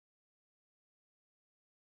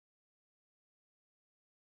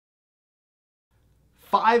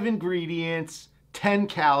5 ingredients, 10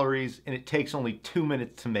 calories, and it takes only 2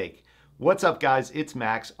 minutes to make. What's up, guys? It's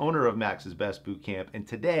Max, owner of Max's Best Boot Camp, and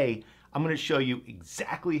today I'm going to show you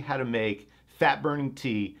exactly how to make fat-burning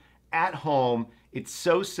tea at home. It's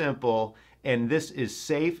so simple, and this is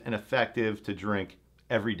safe and effective to drink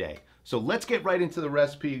every day. So let's get right into the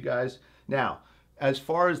recipe, you guys. Now, as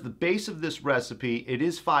far as the base of this recipe, it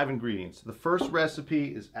is 5 ingredients. The first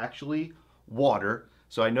recipe is actually water,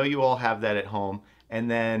 so I know you all have that at home. And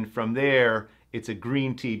then from there, it's a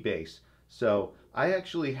green tea base. So I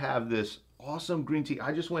actually have this awesome green tea.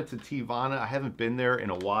 I just went to Teavana. I haven't been there in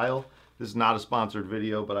a while. This is not a sponsored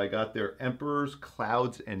video, but I got their Emperor's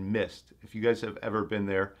Clouds and Mist. If you guys have ever been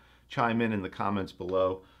there, chime in the comments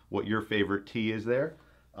below what your favorite tea is there.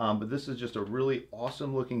 But this is just a really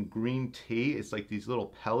awesome looking green tea. It's like these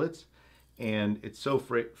little pellets, and it's so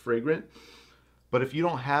fragrant. But if you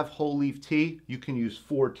don't have whole leaf tea, you can use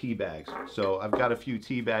 4 tea bags. So I've got a few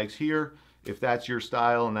tea bags here. If that's your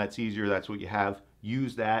style and that's easier, that's what you have,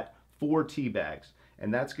 use that. 4 tea bags.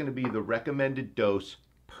 And that's gonna be the recommended dose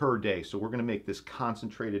per day. So we're gonna make this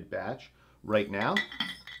concentrated batch right now.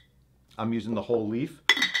 I'm using the whole leaf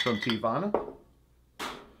from Teavana.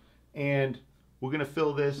 And we're gonna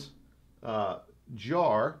fill this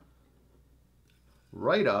jar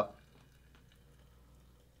right up.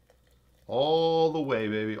 All the way,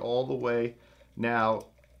 baby, all the way. Now,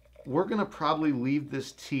 we're gonna probably leave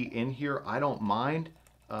this tea in here. I don't mind,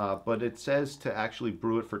 but it says to actually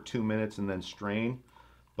brew it for 2 minutes and then strain.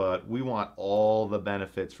 But we want all the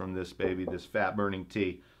benefits from this, baby, this fat-burning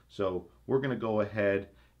tea. So we're gonna go ahead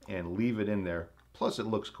and leave it in there. Plus, it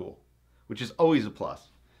looks cool, which is always a plus.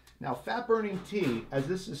 Now, fat-burning tea, as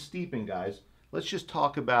this is steeping, guys, let's just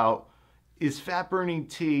talk about, is fat-burning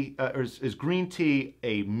tea, or is green tea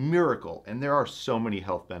a miracle? And there are so many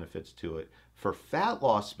health benefits to it. For fat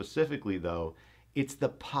loss specifically, though, it's the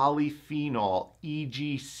polyphenol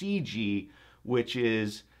EGCG, which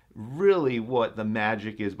is really what the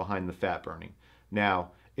magic is behind the fat burning.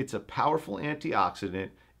 Now, it's a powerful antioxidant.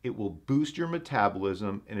 It will boost your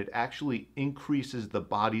metabolism, and it actually increases the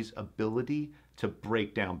body's ability to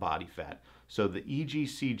break down body fat. So the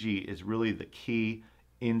EGCG is really the key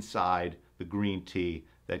inside the green tea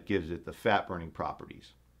that gives it the fat burning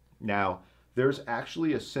properties. Now, there's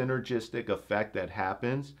actually a synergistic effect that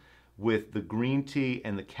happens with the green tea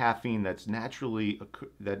and the caffeine that naturally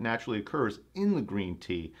occurs in the green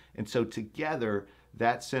tea. And so together,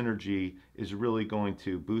 that synergy is really going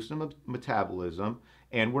to boost the metabolism.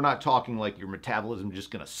 And we're not talking like your metabolism just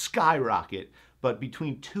gonna skyrocket, but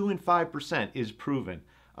between 2 and 5% is proven.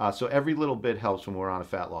 So every little bit helps when we're on a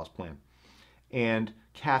fat loss plan. And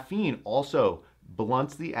caffeine also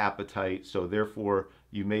blunts the appetite, so therefore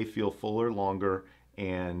you may feel fuller longer,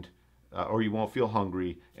 and or you won't feel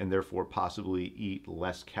hungry, and therefore possibly eat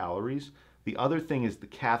less calories. The other thing is the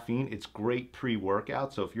caffeine. It's great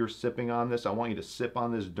pre-workout, so if you're sipping on this, I want you to sip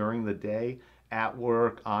on this during the day, at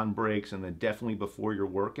work, on breaks, and then definitely before your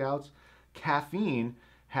workouts. Caffeine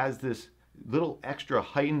has this little extra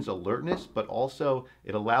heightens alertness, but also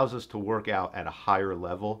it allows us to work out at a higher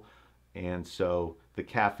level. And so the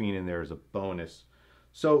caffeine in there is a bonus.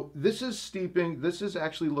 So this is steeping. This is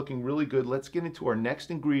actually looking really good. Let's get into our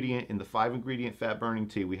next ingredient in the 5 ingredient fat burning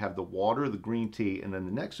tea. We have the water, the green tea, and then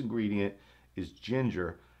the next ingredient is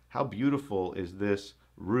ginger. How beautiful is this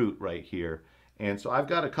root right here? And so I've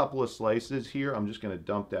got a couple of slices here. I'm just gonna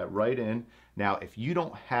dump that right in. Now, if you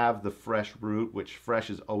don't have the fresh root, which fresh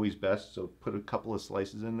is always best, so put a couple of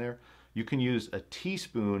slices in there, you can use a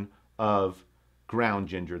teaspoon of ground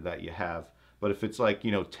ginger that you have. But if it's like,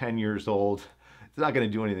 10 years old, it's not gonna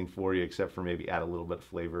do anything for you except for maybe add a little bit of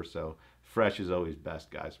flavor. So fresh is always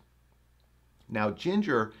best, guys. Now,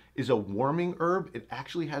 ginger is a warming herb. It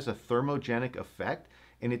actually has a thermogenic effect,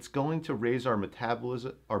 and it's going to raise our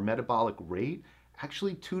metabolism, our metabolic rate,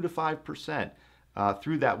 actually 2 to 5%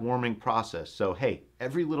 through that warming process. So hey,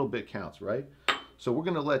 every little bit counts, right? So we're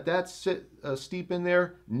gonna let that sit steep in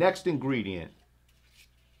there. Next ingredient,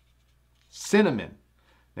 cinnamon.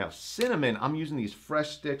 Now, cinnamon, I'm using these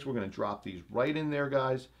fresh sticks. We're gonna drop these right in there,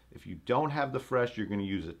 guys. If you don't have the fresh, you're gonna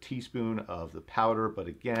use a teaspoon of the powder, but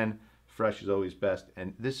again, fresh is always best.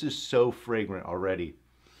 And this is so fragrant already.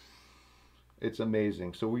 It's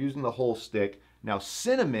amazing. So we're using the whole stick. Now,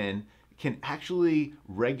 cinnamon can actually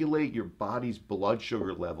regulate your body's blood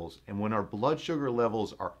sugar levels. And when our blood sugar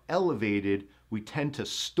levels are elevated, we tend to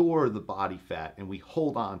store the body fat and we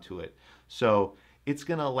hold on to it. So it's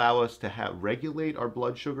gonna allow us to regulate our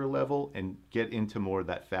blood sugar level and get into more of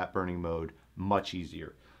that fat burning mode much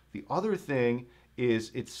easier. The other thing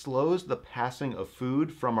is it slows the passing of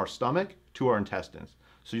food from our stomach to our intestines.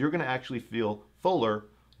 So you're going to actually feel fuller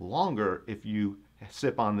longer if you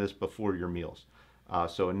sip on this before your meals.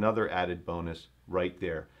 So another added bonus right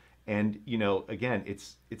there. And you know, again,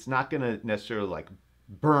 it's not going to necessarily like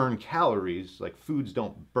burn calories. Like foods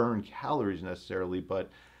don't burn calories necessarily, but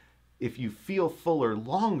if you feel fuller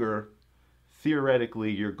longer,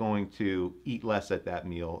 theoretically you're going to eat less at that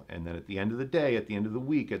meal, and then at the end of the day, at the end of the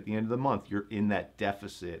week, at the end of the month, you're in that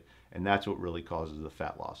deficit, and that's what really causes the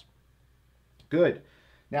fat loss. Good.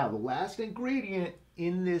 Now the last ingredient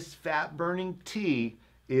in this fat burning tea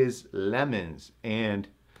is lemons, and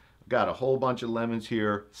I've got a whole bunch of lemons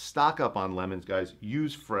here. Stock up on lemons, guys.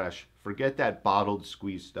 Use fresh. Forget that bottled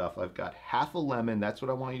squeeze stuff. I've got half a lemon. That's what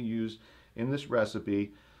I want you to use in this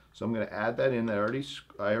recipe. So I'm going to add that in. I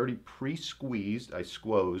already pre-squeezed. I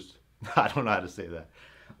squozed. I don't know how to say that.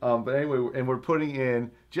 But anyway, and we're putting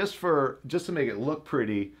in, just to make it look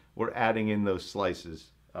pretty, we're adding in those slices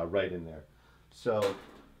right in there. So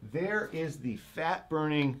there is the fat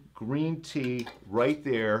burning green tea right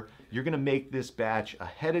there. You're going to make this batch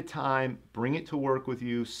ahead of time, bring it to work with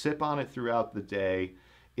you, sip on it throughout the day.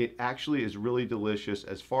 It actually is really delicious.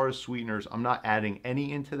 As far as sweeteners, I'm not adding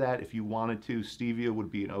any into that. If you wanted to, stevia would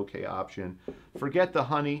be an okay option. Forget the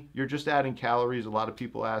honey. You're just adding calories. A lot of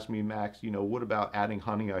people ask me, Max, you know, what about adding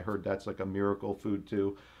honey? I heard that's like a miracle food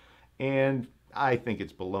too. And I think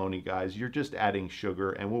it's baloney, guys. You're just adding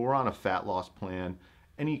sugar. And when we're on a fat loss plan,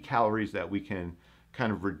 any calories that we can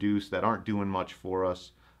kind of reduce that aren't doing much for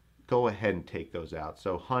us, go ahead and take those out.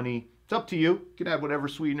 So honey, it's up to you. You can add whatever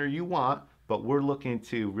sweetener you want, but we're looking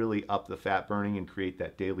to really up the fat burning and create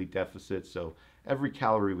that daily deficit. So every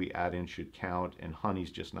calorie we add in should count, and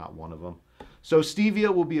honey's just not one of them. So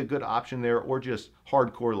stevia will be a good option there, or just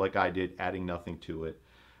hardcore like I did, adding nothing to it.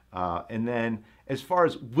 And then as far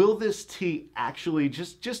as will this tea actually,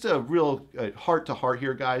 just a real heart to heart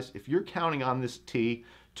here, guys, if you're counting on this tea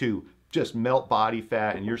to just melt body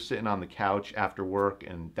fat and you're sitting on the couch after work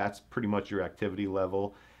and that's pretty much your activity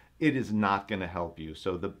level, it is not going to help you.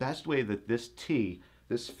 So the best way that this tea,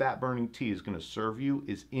 this fat burning tea, is going to serve you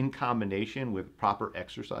is in combination with proper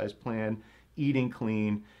exercise plan, eating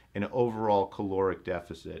clean, and an overall caloric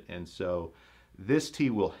deficit. And so this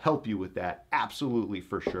tea will help you with that, absolutely,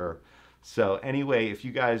 for sure. So anyway, if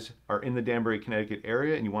you guys are in the Danbury, Connecticut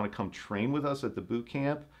area and you want to come train with us at the boot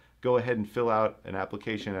camp, go ahead and fill out an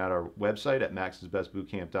application at our website at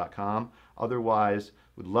maxsbestbootcamp.com. Otherwise,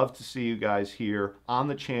 we'd love to see you guys here on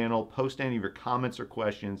the channel. Post any of your comments or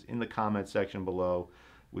questions in the comment section below.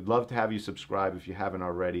 We'd love to have you subscribe if you haven't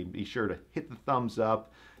already. Be sure to hit the thumbs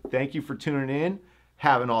up. Thank you for tuning in.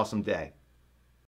 Have an awesome day.